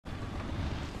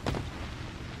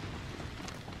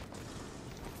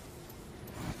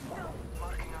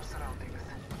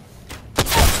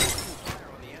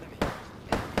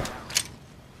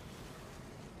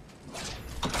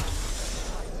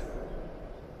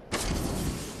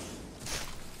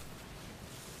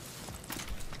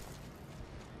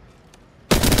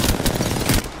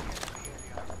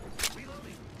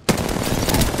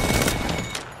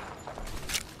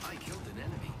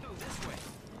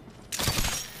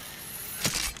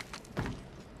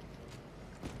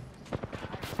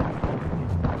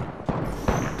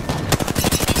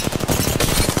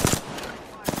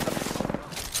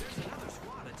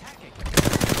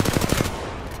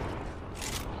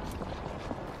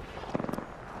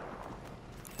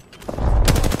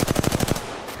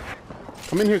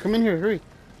Come in here, hurry.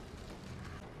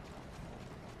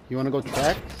 You wanna go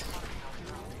track?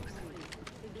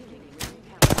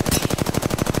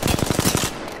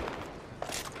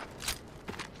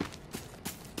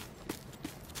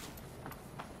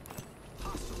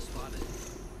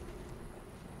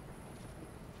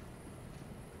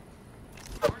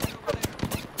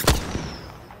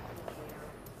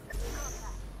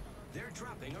 They're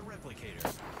dropping a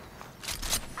replicator.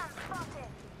 I'm spotted.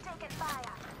 Taking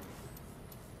fire.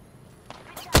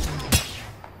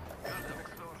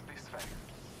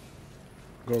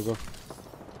 Go.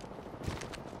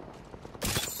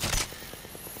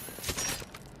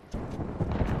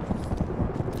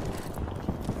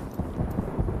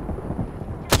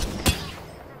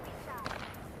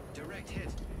 Direct hit.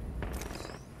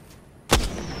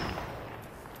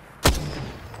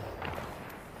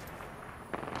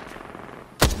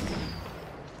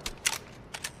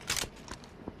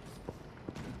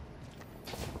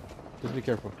 Just be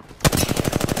careful.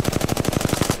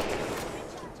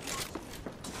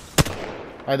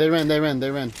 Alright, they ran.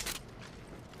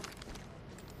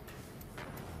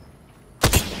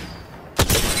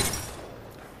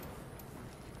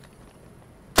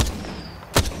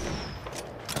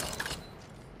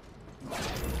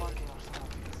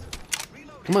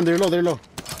 Come on, they're low.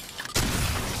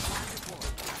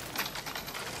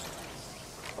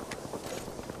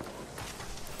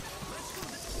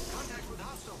 Contact with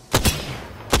hostile.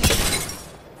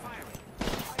 Firing.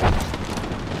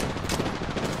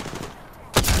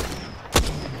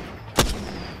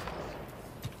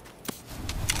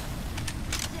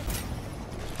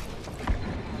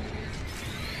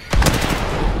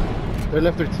 They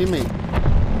left their teammate. Contact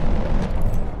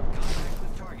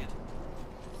with target.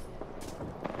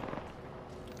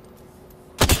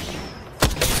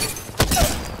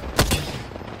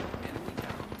 Enemy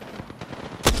down.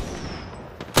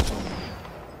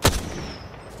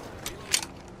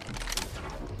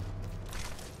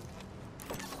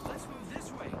 Let's move this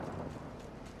way.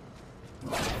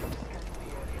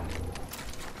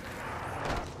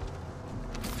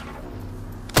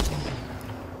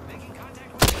 Making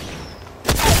contact with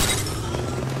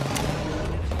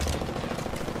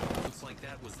looks like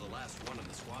that was the last one of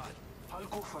the squad.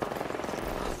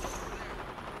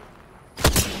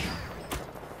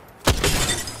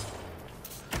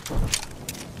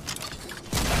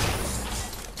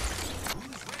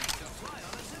 Who's ready to fly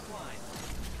on a zip line?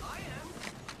 I am.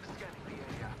 Scanning the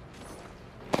area.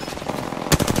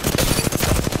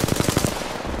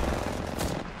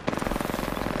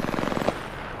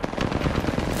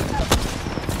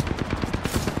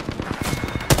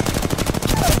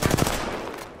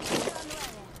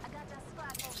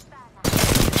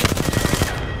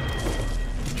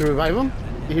 Did you revive him?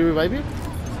 Did he revive you?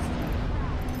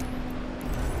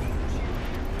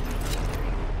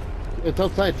 It's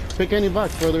outside. Pick any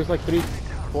box, bro. There's like 3,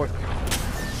 4.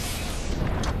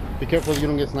 Be careful you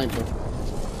don't get sniped, though.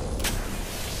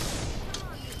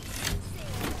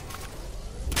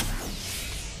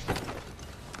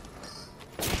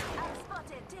 I'm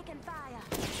spotted. Taking fire.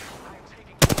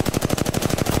 Seconds.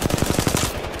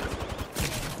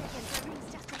 The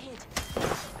ring's just ahead.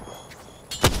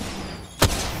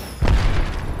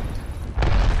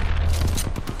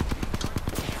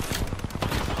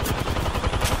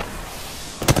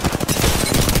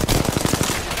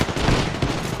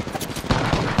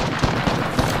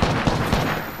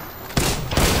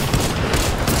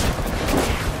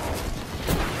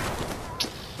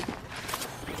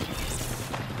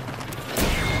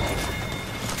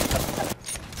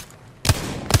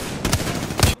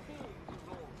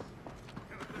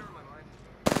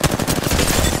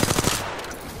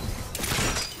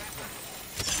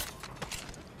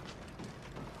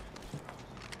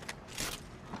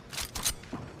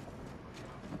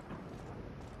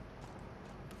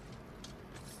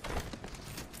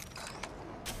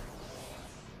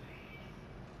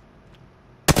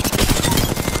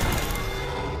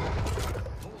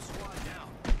 Whole squad down.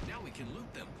 Now we can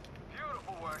loot them.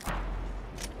 Beautiful work.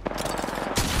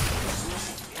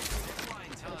 Zip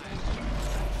line time.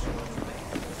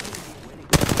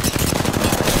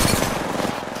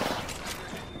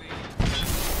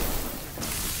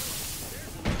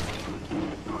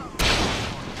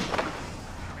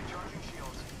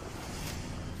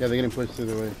 Yeah, they're getting pushed through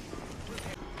the way.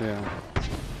 Yeah.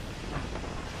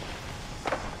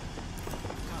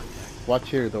 Watch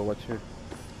here, though. Watch here.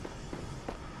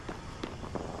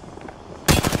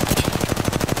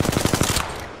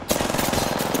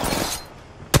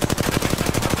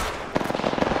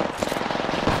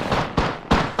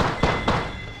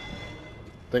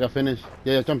 They got finished.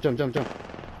 Yeah, jump.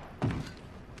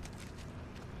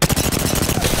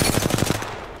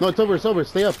 No, it's over, it's over.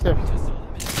 Stay up, stay up. Just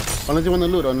eliminate. Unless you want to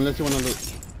loot, unless you want to loot.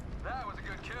 That was a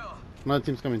good kill. Another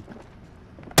team's coming.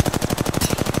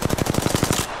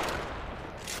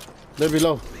 They're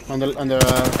below. On the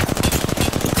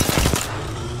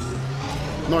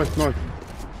north.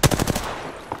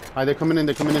 Alright, they're coming in,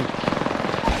 Fire, they're hitting me.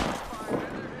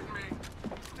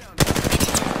 Down.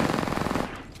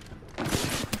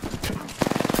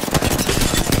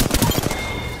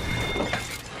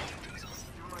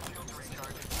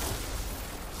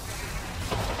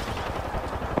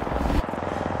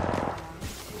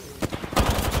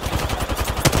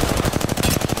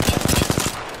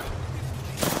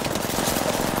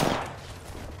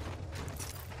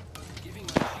 Giving my shield to recharge. Giving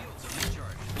my shields a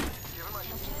recharge. Giving my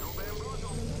shield no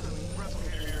bamboozle.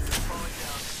 Replicator here is falling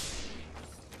down.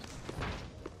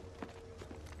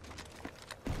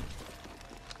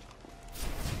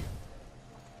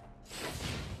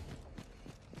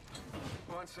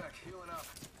 One sec, healing up.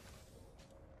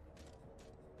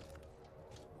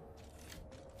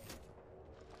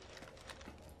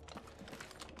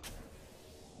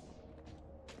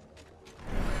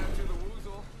 Man to the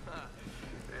woozle. Huh.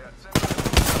 Yeah, send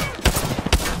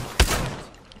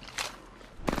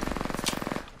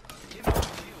Giving my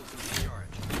shields a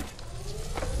recharge.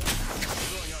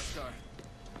 Going on, Star.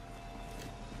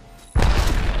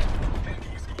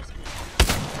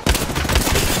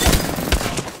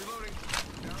 Reloading.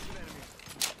 Down an enemy.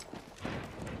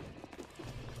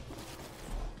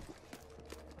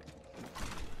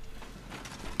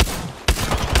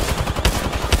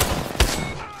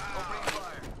 Opening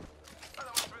fire. Oh,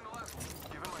 that must have been the last one.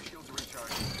 Giving my shield to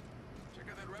recharge. Check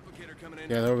out that replicator coming in.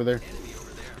 Yeah, they're over there. Enemy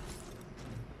over there.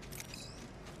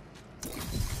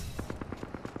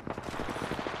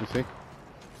 You see?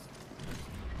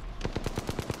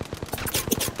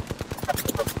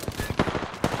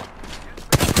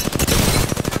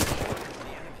 The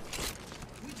enemy.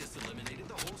 We just eliminated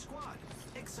the whole squad.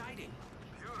 Exciting.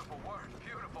 Beautiful work.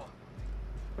 Beautiful.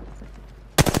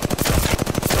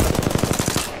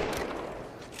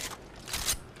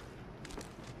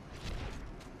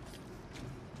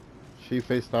 She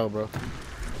faced out, bro.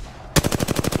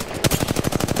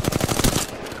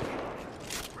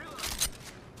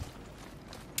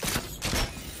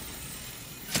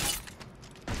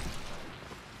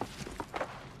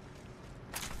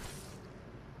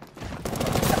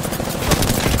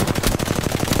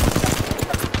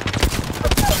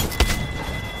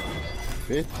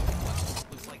 Bitch.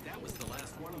 Looks like that was the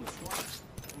last one on the squad.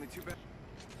 Only too bad.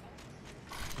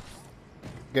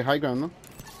 Get high ground, no?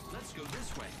 Let's go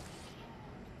this way.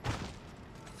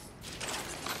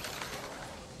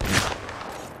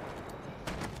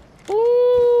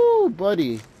 Ooh,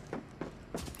 buddy.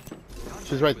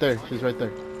 She's right there. She's right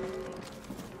there.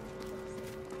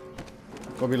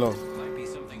 Go below. Might be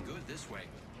something good this way.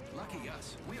 Lucky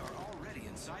us, we are already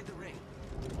inside the ring.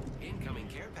 Incoming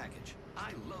care package.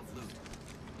 I love loot.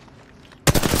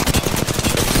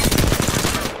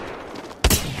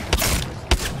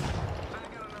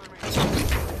 Sending out another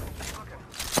meeting. Okay.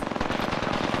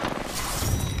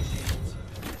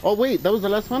 Oh, wait. That was the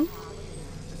last one?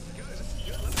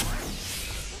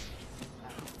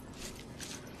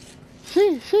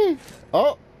 She.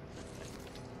 Oh.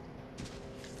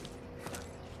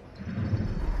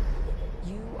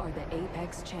 You are the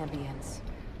Apex Champions.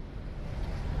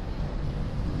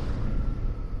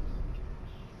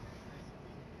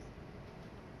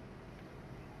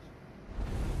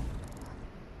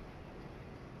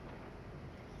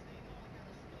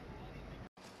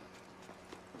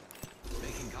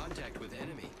 Making contact with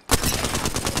enemy.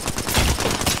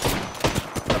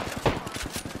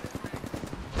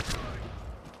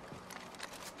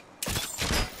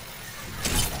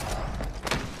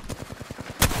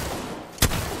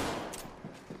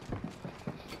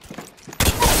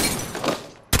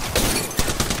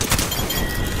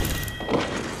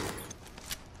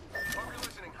 Hope you're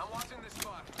listening. I'm watching this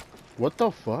spot. What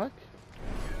the fuck?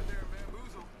 Get in there,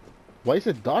 bamboozle. Why is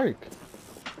it dark?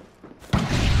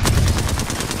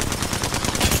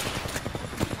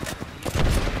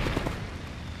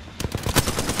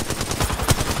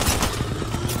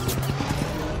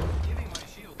 Giving my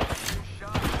shield. Good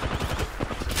shot.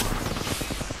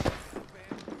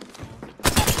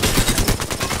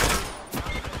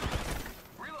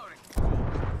 Reloading.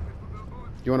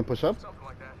 You want to push up? Something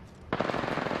like that.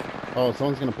 Oh,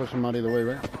 someone's going to push him out either way,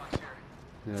 right? Box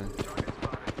here. Yeah. Target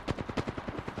spotted.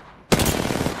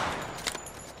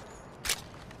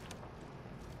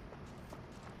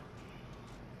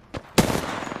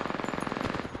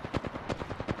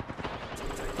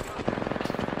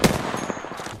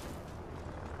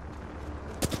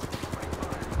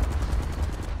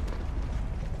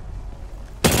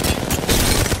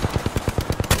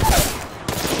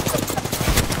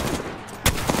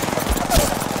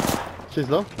 She's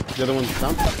low. The other one's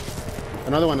down.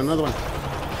 Another one, another one.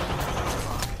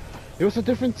 It was a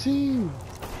different team.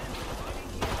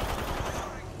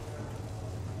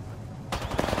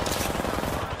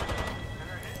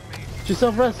 She's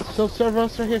self-rest.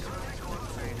 Self-rest right here.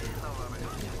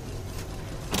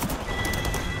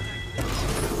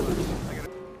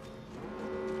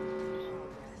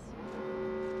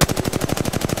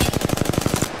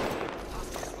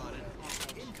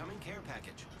 Incoming care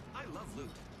package. I love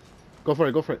loot. Go for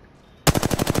it, go for it.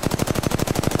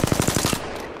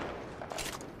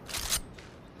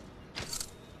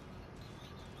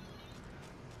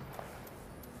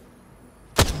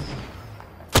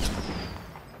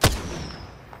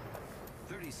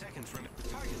 Seconds from it.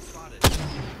 Target spotted.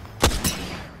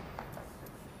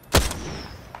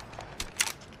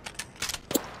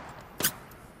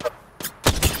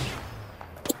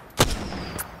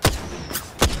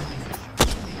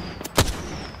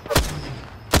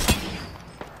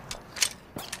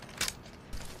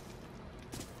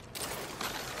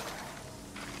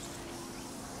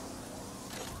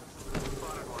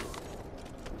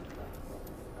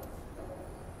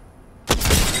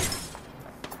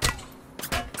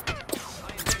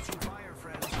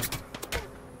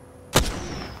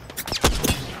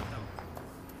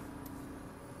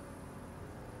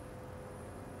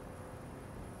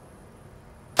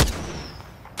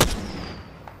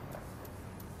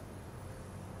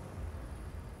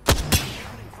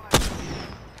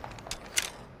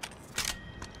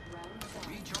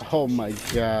 Oh my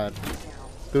god.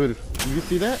 Dude, did you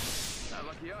see that? Not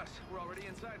lucky us. We're already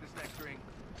inside this next ring.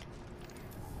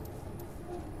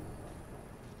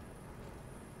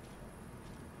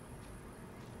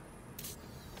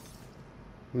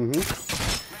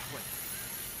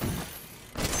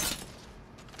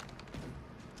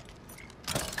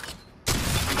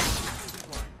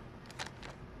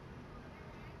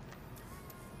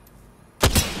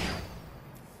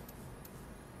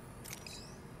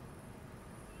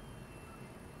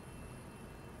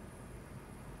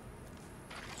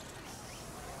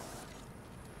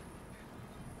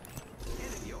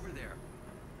 Enemy over there.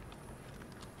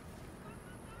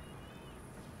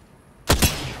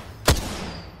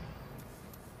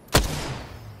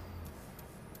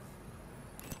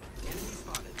 Enemy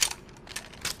spotted.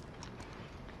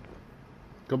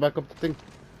 Go back up the thing.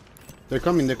 They're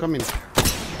coming, they're coming. Friends.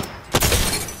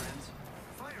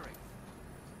 Firing.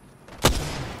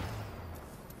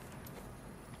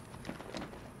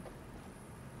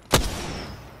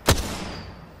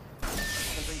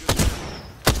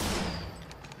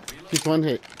 He's one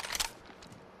hit.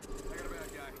 I got a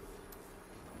bad guy.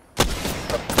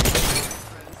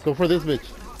 Go for this bitch.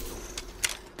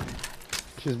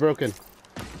 She's broken.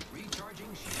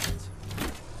 Recharging shields.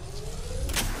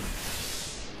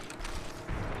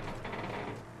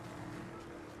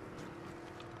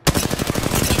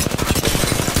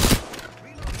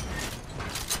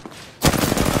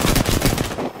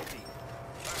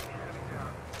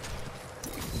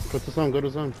 Go to zone, go to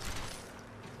zone.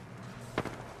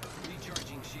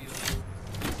 Recharging shields.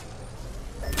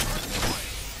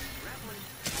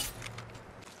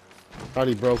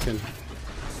 Already broken.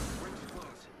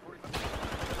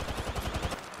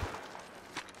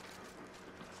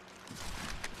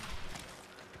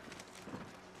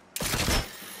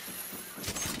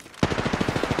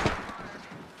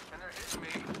 And they're hitting me.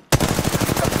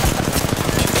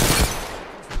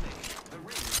 The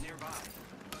ring is nearby.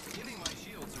 Giving my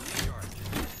shields a recharge.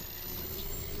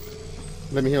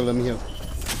 Let me heal, let me heal.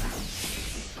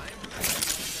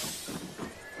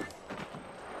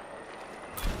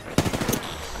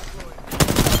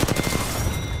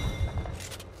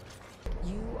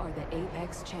 You are the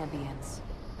Apex Champions.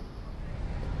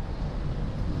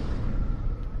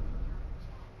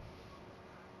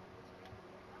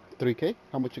 $3K?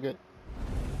 How much you get?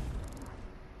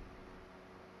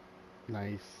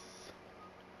 Nice.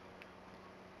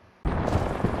 Go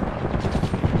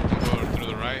through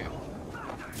the right.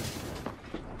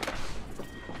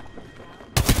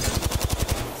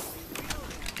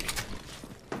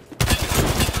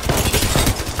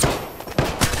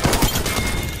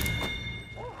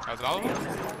 That's all of them?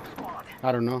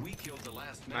 I don't know. We killed the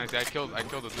last man. Nice. I killed the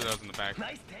dude that was in the back.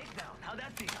 Nice takedown. How'd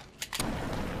that feel?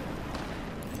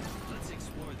 Let's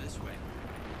explore this way.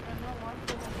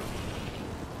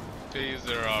 They use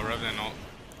their Revenant ult.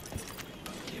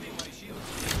 Giving my shields.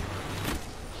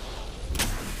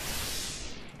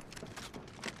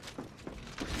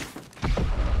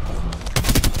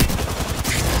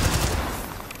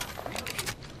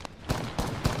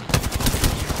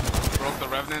 Broke the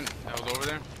Revenant that was over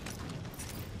there.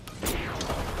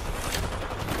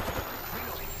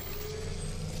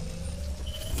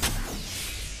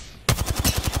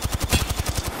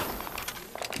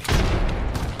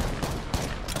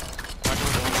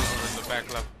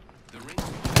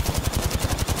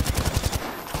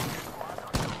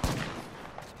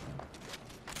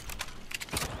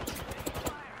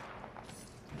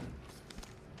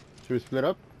 Should we split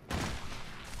up?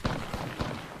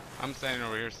 I'm standing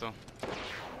over here still.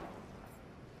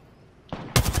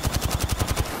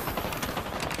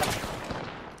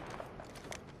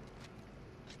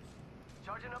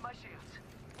 Charging up my shields.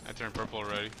 I turned purple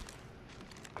already.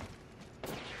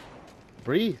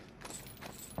 Breathe.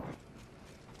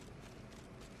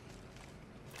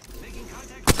 Making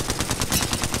contact.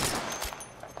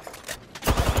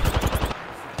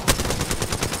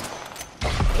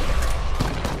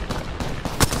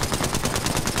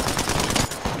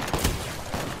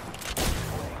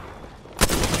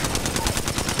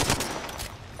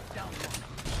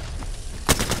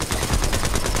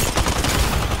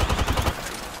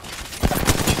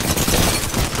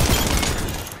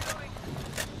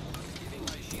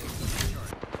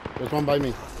 There's one by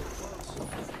me.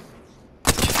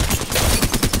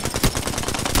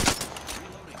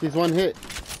 He's one hit.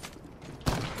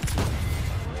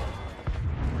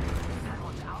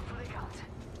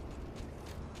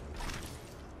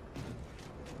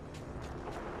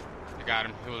 I got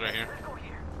him. He was right here.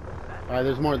 Alright,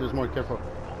 there's more, careful.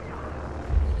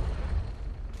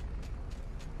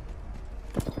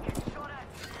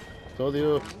 Told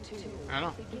you. I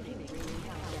know.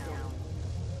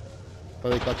 Oh,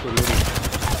 they got you looting.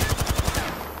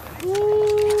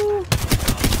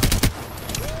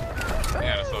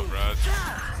 Yeah, that's up, bro.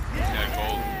 Yeah,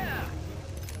 gold.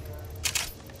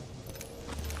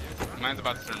 Mine's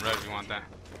about to turn red if you want that.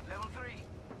 Level 3.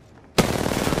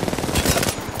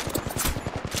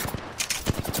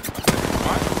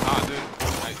 What? Ah, dude.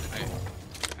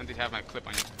 I didn't have my clip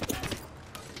on you.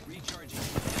 Recharging.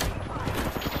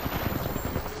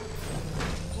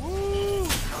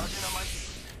 Charging on my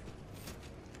shields.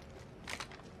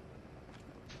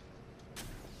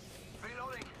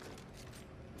 Reloading.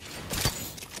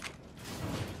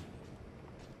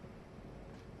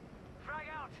 Frag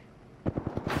out.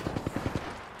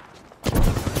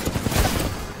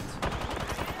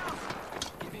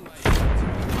 Giving my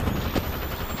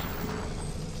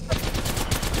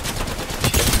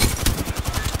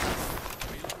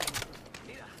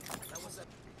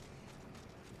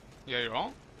Yeah, you're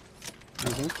all?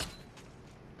 Mm-hmm.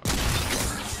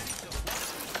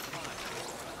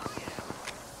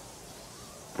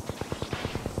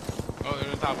 Oh,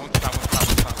 they're on top, on top, on top,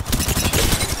 on top.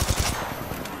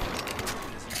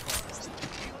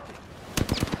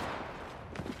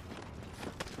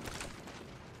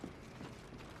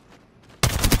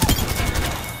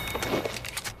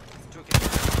 took it.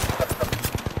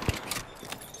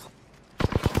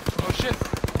 Oh shit!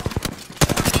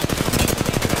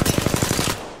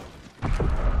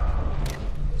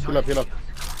 Heal up, heal up.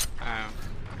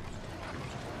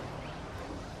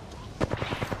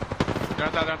 They're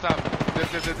on top, they're on top. Dip.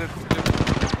 10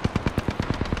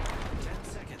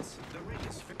 seconds. The ring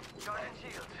is fixed. Charging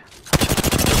shields.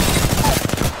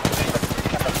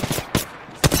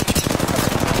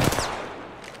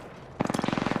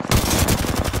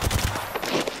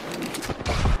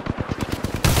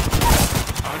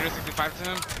 $165 to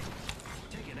him.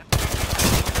 Taken out.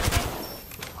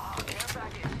 Care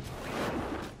package.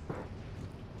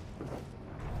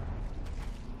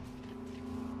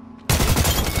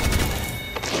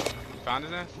 Found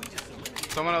his ass?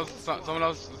 Someone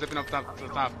else zipping up top to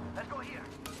the top. Let's go here.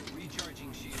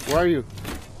 Recharging shield. Where are you?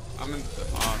 I'm in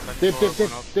second Dip, floor, dip, dip,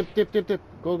 someone else. dip.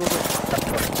 Go.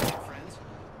 Friends.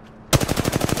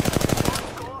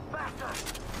 Go up faster.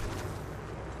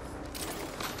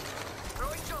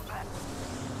 Throwing jump pad.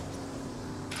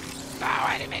 No,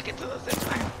 I didn't make it to the zip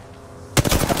line.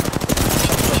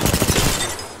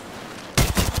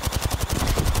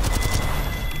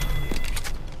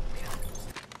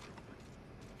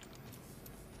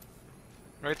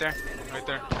 Right there.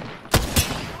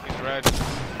 He's red.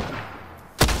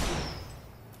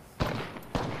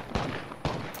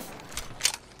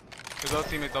 His other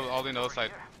teammates all on the other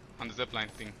side, on the zipline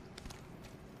thing.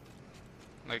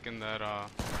 Like in that,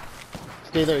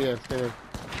 Stay there, yeah, stay there.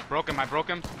 broke him, I broke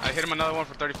him. I hit him another one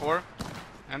for 34.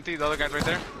 Empty, the other guy's right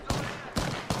there.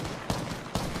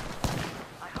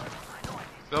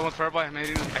 The other one's purple, I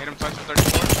hit him twice for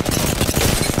 34.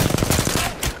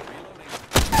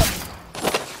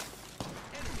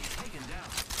 Enemy taken down.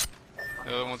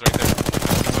 The other one's right there.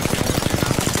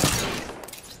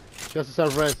 Just to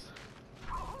self res.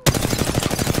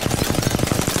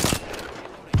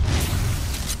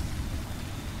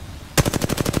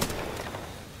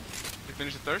 You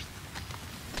finished the thirst?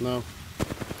 No.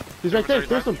 He's right there,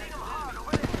 there's him.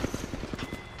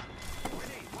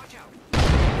 Grenade, watch out.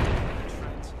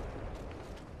 Friends.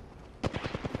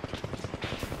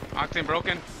 Octane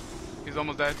broken. He's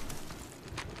almost dead.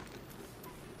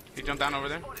 He jumped down over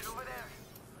there. Spotted over there.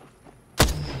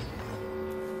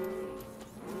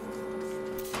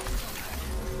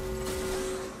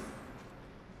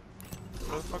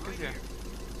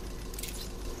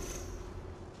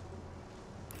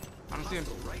 see him.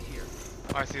 Right here.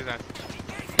 Oh, I see his ass.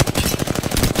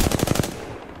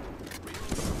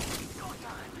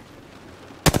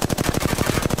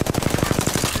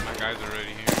 My guys are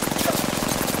already here.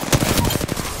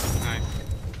 Nice.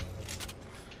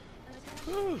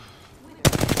 Whew.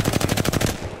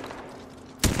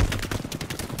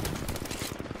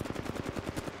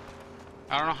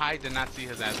 I don't know how I did not see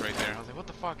his ass right there. I was like, what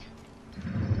the fuck?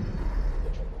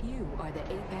 You are the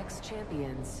Apex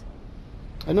champions.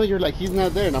 I know you're like, he's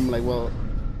not there, and I'm like, well,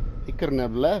 he couldn't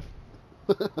have left.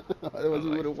 Otherwise, he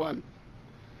like, would have won.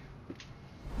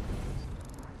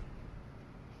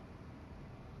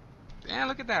 Damn,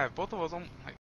 look at that. Both of us